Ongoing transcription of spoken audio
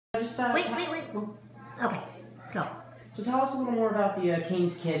Wait. Okay, go. So tell us a little more about the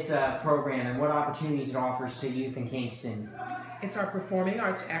King's Kids program and what opportunities it offers to youth in Kingston. It's our performing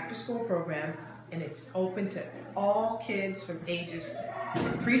arts after-school program, and it's open to all kids from ages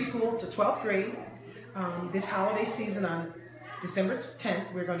preschool to 12th grade. This holiday season on December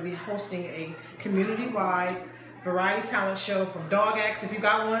 10th, we're going to be hosting a community-wide variety talent show from dog acts, if you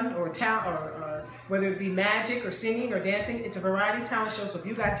got one, or whether it be magic or singing or dancing. It's a variety talent show, so if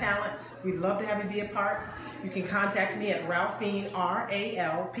you got talent, we'd love to have you be a part. You can contact me at Ralphine,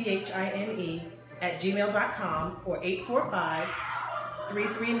 RALPHINE, @gmail.com or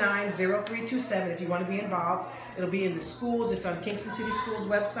 845-339-0327 if you want to be involved. It'll be in the schools. It's on Kingston City Schools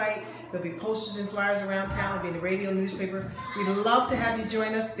website. There'll be posters and flyers around town. It'll be in the radio, newspaper. We'd love to have you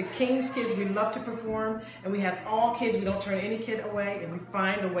join us. The King's Kids, we love to perform, and we have all kids. We don't turn any kid away, and we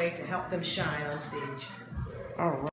find a way to help them shine on stage. All right.